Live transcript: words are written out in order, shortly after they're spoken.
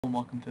And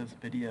welcome to this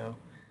video.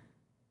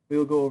 We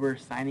will go over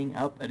signing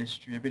up a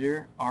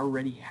distributor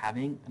already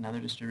having another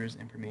distributor's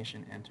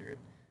information entered.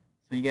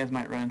 So you guys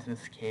might run into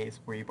this case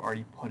where you've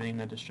already put in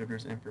a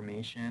distributor's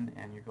information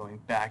and you're going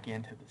back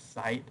into the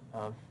site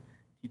of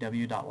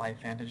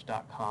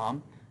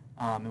tw.lifevantage.com.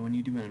 And when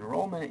you do an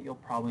enrollment, you'll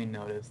probably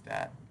notice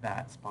that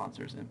that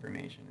sponsor's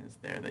information is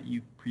there that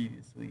you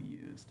previously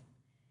used.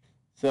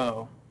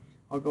 So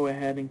I'll go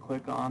ahead and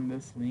click on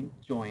this link,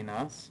 Join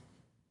Us.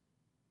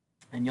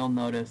 And you'll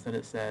notice that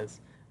it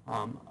says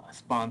a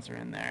sponsor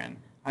in there, and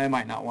I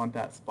might not want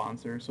that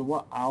sponsor. So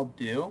what I'll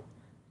do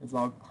is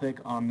I'll click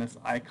on this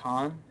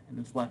icon in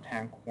this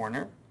left-hand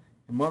corner,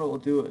 and what it will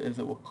do is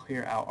it will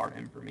clear out our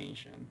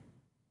information.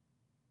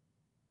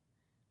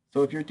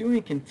 So if you're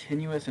doing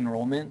continuous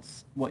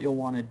enrollments, what you'll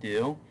want to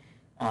do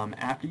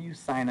after you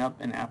sign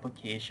up an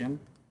application,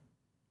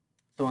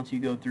 so once you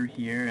go through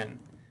here and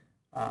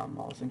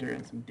I'll just enter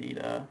in some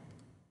data.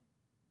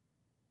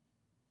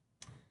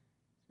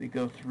 We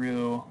go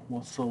through,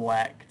 we'll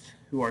select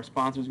who our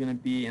sponsor is going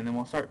to be, and then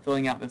we'll start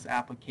filling out this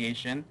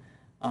application.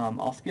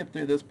 I'll skip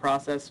through this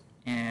process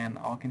and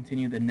I'll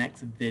continue the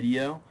next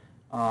video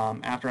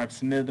after I've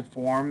submitted the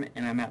form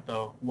and I'm at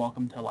the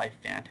Welcome to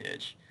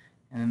LifeVantage.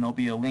 And then there'll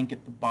be a link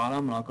at the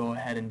bottom, and I'll go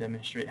ahead and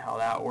demonstrate how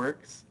that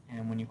works.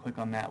 And when you click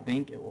on that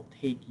link, it will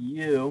take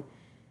you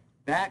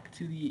back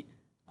to the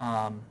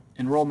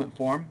enrollment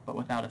form, but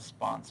without a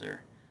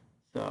sponsor.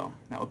 So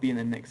that will be in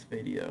the next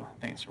video.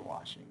 Thanks for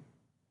watching.